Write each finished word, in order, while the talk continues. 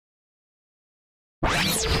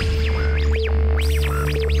Hey,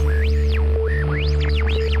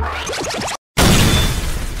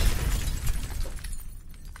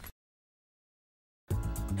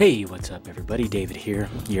 what's up everybody? David here,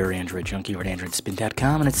 your Android junkie over at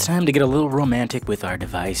AndroidSPIN.com, and it's time to get a little romantic with our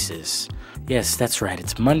devices. Yes, that's right,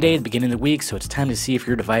 it's Monday, the beginning of the week, so it's time to see if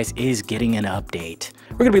your device is getting an update.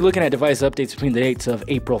 We're going to be looking at device updates between the dates of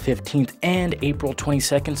April 15th and April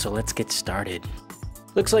 22nd, so let's get started.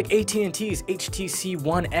 Looks like AT&T's HTC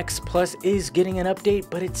One X Plus is getting an update,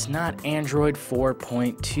 but it's not Android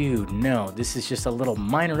 4.2. No, this is just a little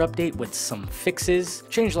minor update with some fixes.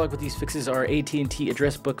 Changelog with these fixes are AT&T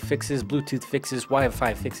address book fixes, Bluetooth fixes,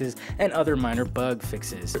 Wi-Fi fixes, and other minor bug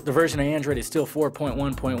fixes. The version of Android is still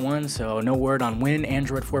 4.1.1, so no word on when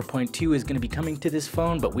Android 4.2 is going to be coming to this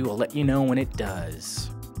phone, but we will let you know when it does.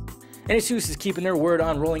 And ASUS is keeping their word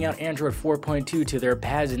on rolling out Android 4.2 to their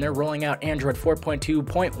pads, and they're rolling out Android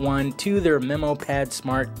 4.2.1 to their Memo Pad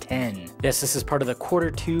Smart 10. Yes, this is part of the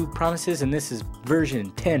Q2 promises, and this is version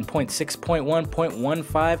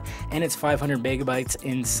 10.6.1.15, and it's 500 megabytes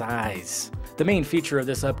in size. The main feature of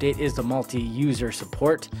this update is the multi-user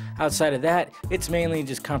support. Outside of that, it's mainly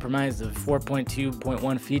just comprised of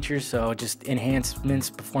 4.2.1 features, so just enhancements,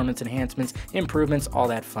 performance enhancements, improvements, all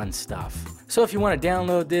that fun stuff. So if you want to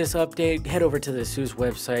download this update, head over to the ASUS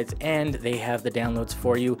website and they have the downloads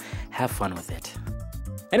for you. Have fun with it.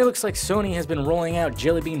 And it looks like Sony has been rolling out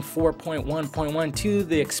Jelly Bean 4.1.1 to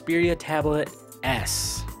the Xperia Tablet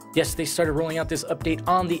S. Yes, they started rolling out this update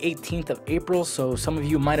on the 18th of April, so some of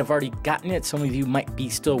you might have already gotten it, some of you might be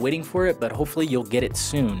still waiting for it, but hopefully you'll get it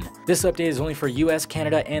soon. This update is only for US,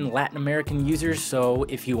 Canada, and Latin American users, so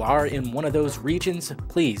if you are in one of those regions,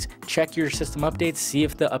 please check your system updates, see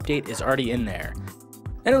if the update is already in there.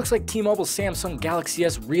 And it looks like T-Mobile's Samsung Galaxy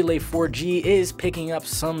S Relay 4G is picking up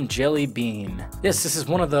some Jelly Bean. Yes, this is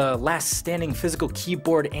one of the last standing physical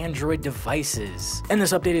keyboard Android devices. And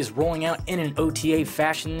this update is rolling out in an OTA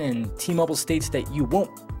fashion, and T-Mobile states that you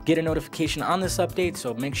won't get a notification on this update,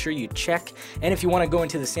 so make sure you check. And if you want to go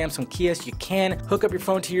into the Samsung kiosk, you can hook up your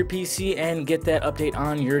phone to your PC and get that update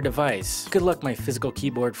on your device. Good luck, my physical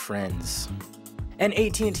keyboard friends. And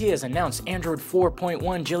AT&T has announced Android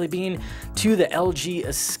 4.1 Jelly Bean to the LG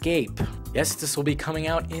Escape. Yes, this will be coming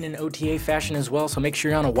out in an OTA fashion as well, so make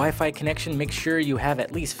sure you're on a Wi-Fi connection, make sure you have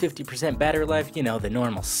at least 50% battery life, you know, the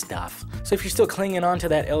normal stuff. So if you're still clinging on to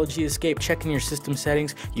that LG Escape, check in your system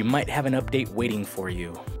settings, you might have an update waiting for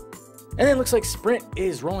you. And then it looks like Sprint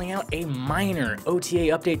is rolling out a minor OTA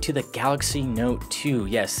update to the Galaxy Note 2.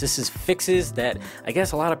 Yes, this is fixes that I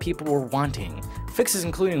guess a lot of people were wanting. Fixes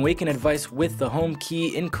including waking a device with the home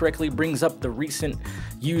key incorrectly brings up the recent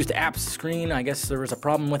used apps screen. I guess there was a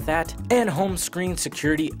problem with that. And home screen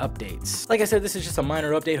security updates. Like I said, this is just a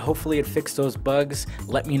minor update. Hopefully it fixed those bugs.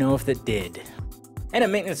 Let me know if it did. And a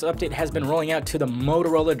maintenance update has been rolling out to the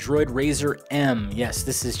Motorola Droid Razr M. Yes,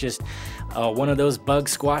 this is just one of those bug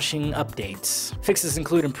squashing updates. Fixes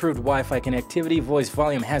include improved Wi-Fi connectivity, voice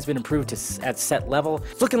volume has been improved at set level.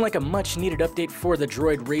 It's looking like a much needed update for the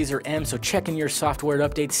Droid Razr M, so check in your software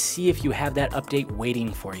updates, see if you have that update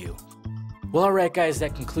waiting for you. Well, alright guys,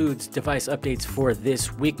 that concludes device updates for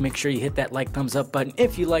this week. Make sure you hit that like, thumbs up button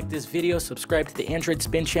if you like this video. Subscribe to the Android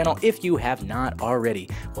Spin channel if you have not already.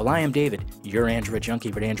 Well, I am David, your Android junkie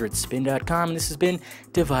at AndroidSPIN.com, and this has been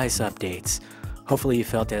Device Updates. Hopefully you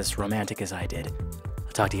felt as romantic as I did.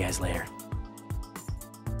 I'll talk to you guys later.